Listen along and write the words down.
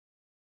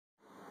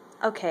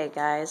Okay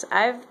guys,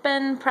 I've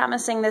been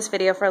promising this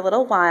video for a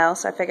little while,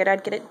 so I figured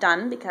I'd get it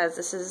done because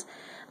this is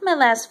my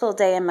last full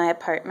day in my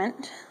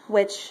apartment,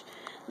 which,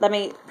 let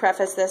me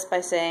preface this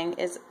by saying,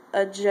 is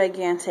a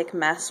gigantic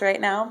mess right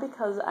now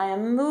because I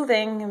am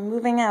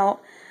moving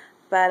out,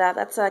 but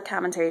that's a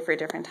commentary for a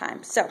different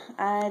time. So,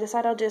 I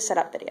decided I'll do a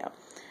setup video.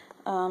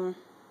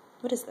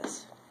 What is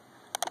this?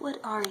 What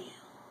are you?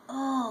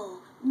 Oh,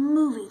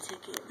 movie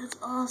ticket. That's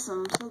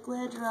awesome. I'm so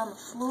glad you're on the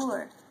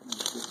floor.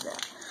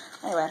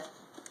 Anyway.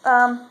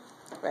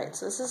 Right,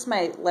 so this is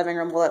my living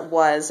room. Well, it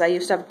was. I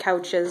used to have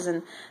couches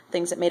and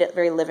things that made it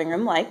very living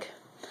room-like.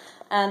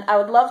 And I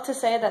would love to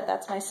say that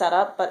that's my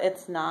setup, but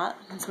it's not.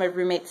 It's my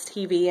roommate's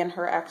TV and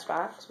her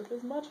Xbox, which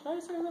is much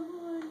nicer than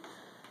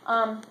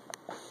mine.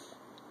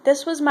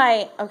 This was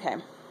my, okay,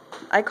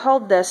 I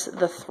called this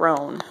the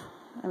throne.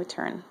 Let me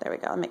turn, there we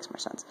go, it makes more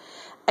sense.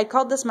 I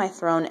called this my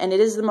throne, and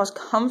it is the most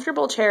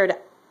comfortable chair to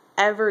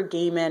ever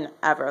game in,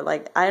 ever.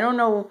 Like, I don't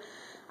know,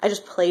 I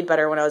just played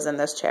better when I was in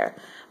this chair.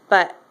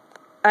 But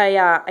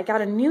I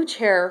got a new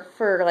chair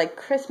for like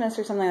Christmas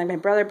or something. Like my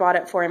brother bought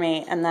it for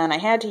me, and then I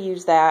had to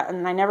use that,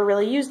 and I never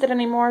really used it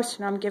anymore. So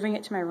now I'm giving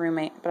it to my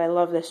roommate. But I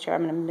love this chair. I'm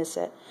gonna miss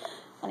it.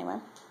 Anyway,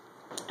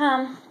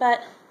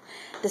 but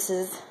this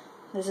is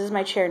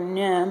my chair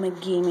now. My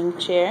gaming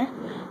chair.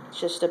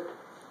 It's just a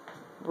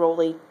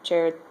rolly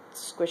chair.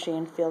 It's squishy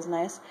and feels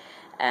nice.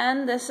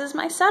 And this is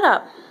my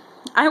setup.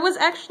 I was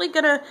actually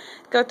gonna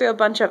go through a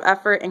bunch of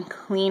effort and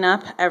clean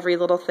up every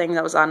little thing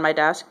that was on my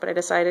desk, but I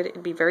decided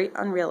it'd be very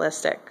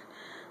unrealistic.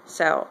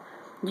 So,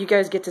 you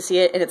guys get to see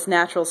it in its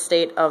natural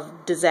state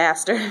of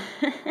disaster.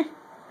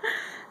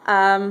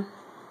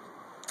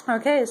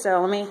 Okay,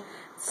 so let me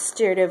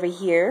start over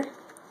here.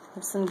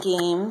 Have some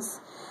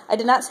games. I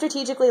did not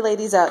strategically lay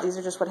these out. These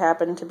are just what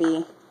happened to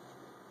be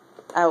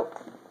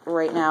out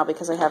right now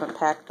because I haven't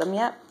packed them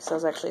yet. So I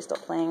was actually still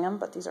playing them,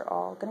 but these are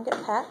all gonna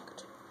get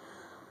packed.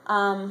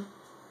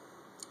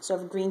 So I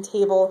have a green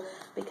table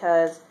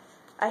because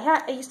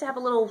I used to have a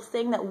little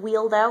thing that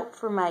wheeled out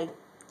for my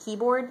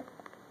keyboard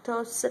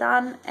to sit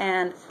on,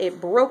 and it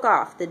broke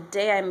off the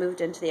day I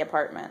moved into the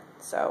apartment.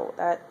 So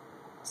that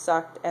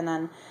sucked, and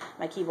then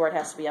my keyboard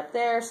has to be up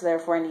there, so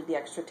therefore I need the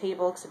extra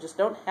table because I just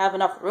don't have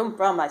enough room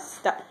for all my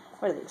stuff.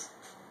 What are these?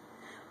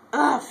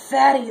 Oh,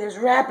 fatty, there's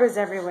wrappers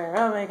everywhere.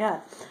 Oh my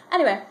god.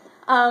 Anyway,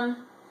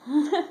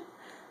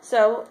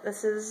 so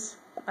this is,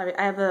 I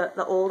have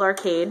the old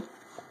arcade.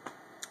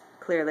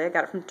 Clearly, I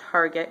got it from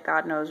Target,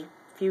 God knows, a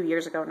few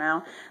years ago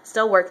now.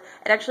 Still works.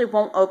 It actually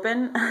won't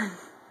open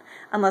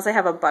unless I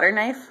have a butter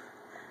knife.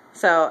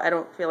 So I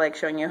don't feel like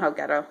showing you how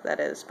ghetto that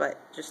is, but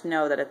just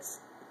know that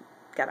it's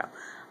ghetto.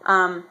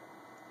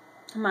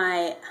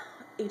 My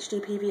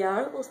HD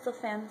PVR was still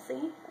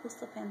fancy. It's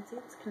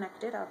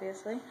connected,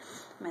 obviously.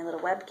 My little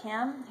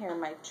webcam. Here are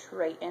my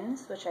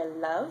Tritons, which I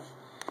love,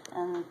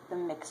 and the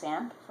mix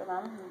amp for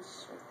them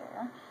is right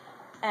there.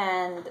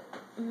 And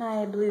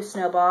my blue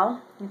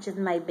snowball, which is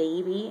my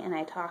baby, and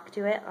I talk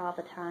to it all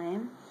the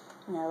time,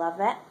 and I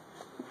love it.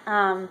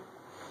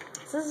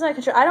 So this is my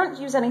control. I don't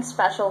use any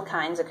special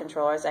kinds of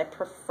controllers. I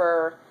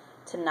prefer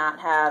to not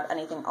have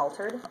anything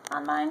altered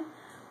on mine.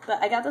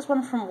 But I got this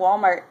one from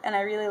Walmart, and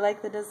I really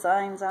like the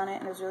designs on it,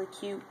 and it was really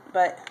cute.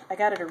 But I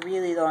got it a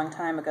really long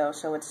time ago,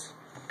 so it's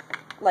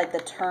like the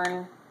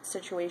turn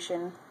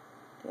situation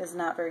is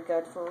not very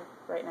good for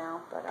right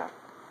now. But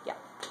yeah,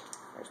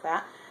 there's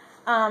that.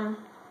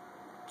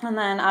 And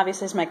then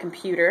obviously is my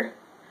computer,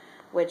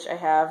 which I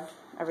have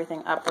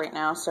everything up right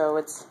now, so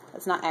it's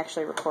not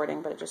actually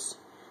recording, but it just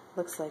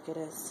looks like it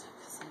is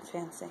because I'm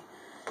fancy.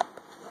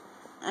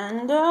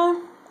 And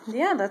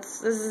yeah,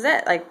 this is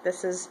it. Like,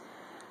 this is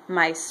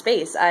my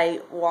space. I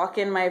walk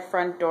in my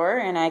front door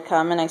and I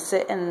come and I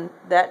sit in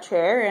that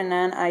chair and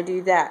then I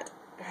do that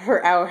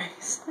for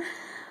hours.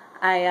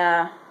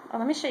 Well,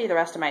 let me show you the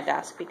rest of my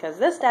desk because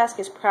this desk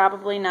is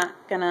probably not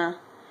gonna.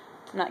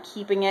 I'm not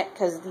keeping it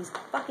because these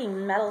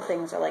fucking metal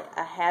things are like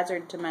a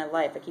hazard to my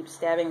life. I keep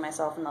stabbing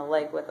myself in the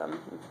leg with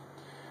them.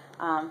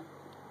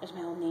 There's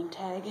my old name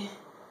tag.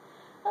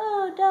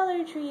 Oh,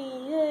 Dollar Tree.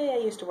 Yay,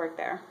 I used to work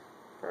there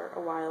for a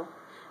while.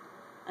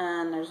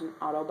 And there's an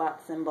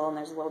Autobot symbol, and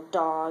there's a little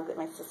dog that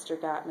my sister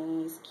got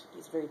me.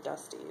 He's very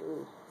dusty.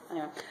 Ooh.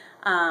 Anyway,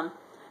 I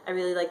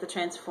really like the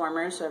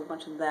Transformers, so I have a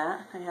bunch of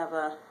that. I have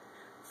a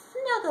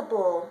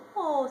Snuggable.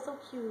 Oh, so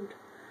cute.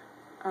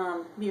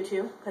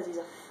 Mewtwo, because he's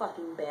a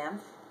fucking bamf.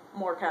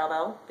 More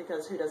cowbell,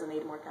 because who doesn't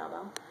need more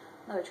cowbell?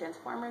 Another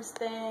Transformers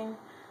thing.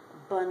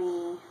 A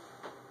bunny.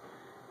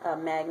 A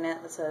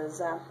magnet that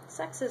says,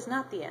 sex is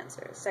not the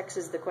answer. Sex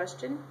is the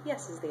question.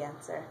 Yes is the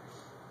answer.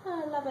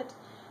 Oh, I love it.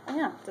 And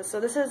yeah,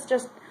 so this is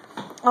just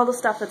all the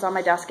stuff that's on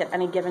my desk at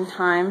any given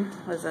time.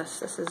 What is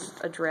this? This is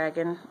a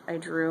dragon I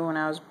drew when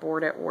I was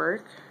bored at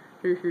work.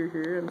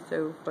 I'm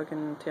so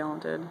fucking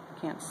talented.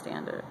 Can't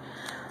stand it.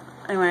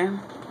 Anyway,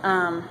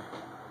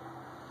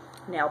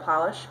 nail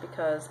polish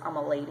because I'm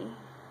a lady,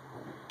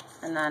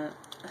 and then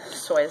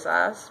soy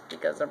sauce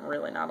because I'm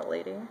really not a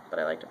lady, but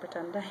I like to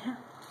pretend I am,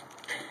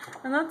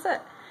 and that's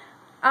it.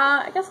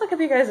 I guess I'll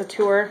give you guys a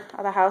tour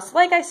of the house.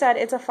 Like I said,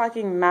 it's a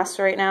fucking mess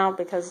right now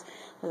because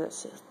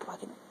this is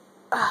fucking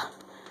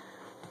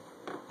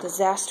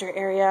disaster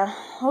area.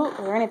 Oh,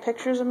 are there any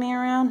pictures of me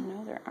around?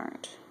 No, there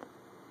aren't.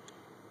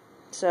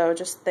 So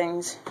just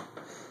things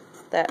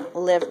that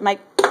live. My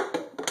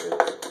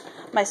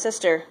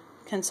sister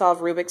can solve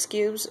Rubik's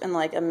cubes in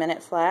like a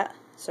minute flat,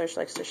 so she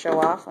likes to show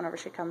off whenever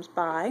she comes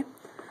by.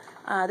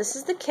 This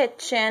is the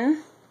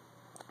kitchen.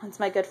 It's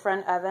my good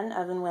friend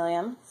Evan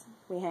Williams.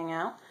 We hang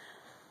out.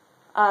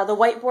 The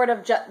whiteboard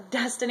of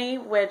destiny,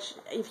 which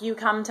if you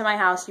come to my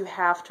house, you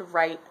have to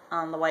write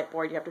on the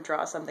whiteboard. You have to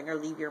draw something or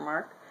leave your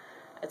mark.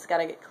 It's got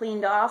to get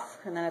cleaned off,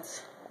 and then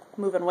it's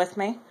moving with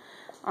me.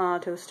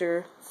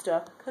 Toaster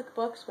stuff.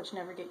 Cookbooks, which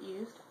never get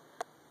used.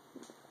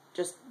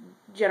 Just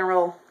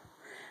general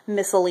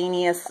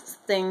miscellaneous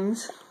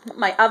things.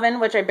 My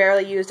oven, which I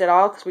barely used at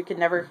all because we could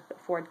never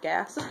afford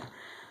gas.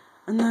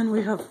 And then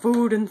we have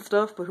food and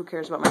stuff, but who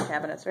cares about my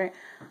cabinets, right?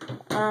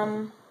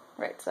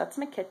 Right, so that's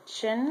my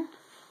kitchen.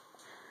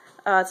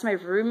 It's my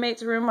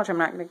roommate's room, which I'm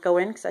not going to go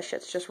in because that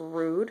shit's just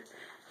rude.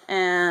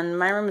 And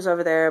my room is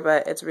over there,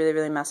 but it's really,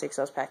 really messy because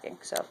I was packing.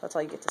 So that's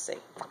all you get to see.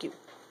 Fuck you.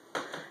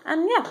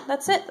 And yeah,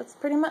 that's it. That's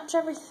pretty much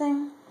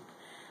everything.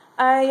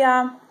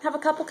 I have a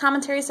couple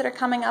commentaries that are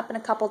coming up in a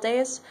couple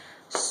days.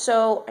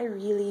 So I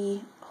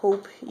really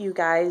hope you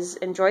guys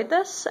enjoyed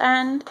this.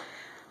 And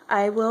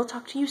I will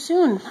talk to you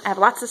soon. I have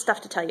lots of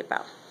stuff to tell you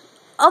about.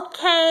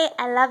 Okay,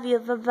 I love you.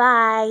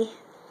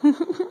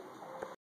 Bye-bye.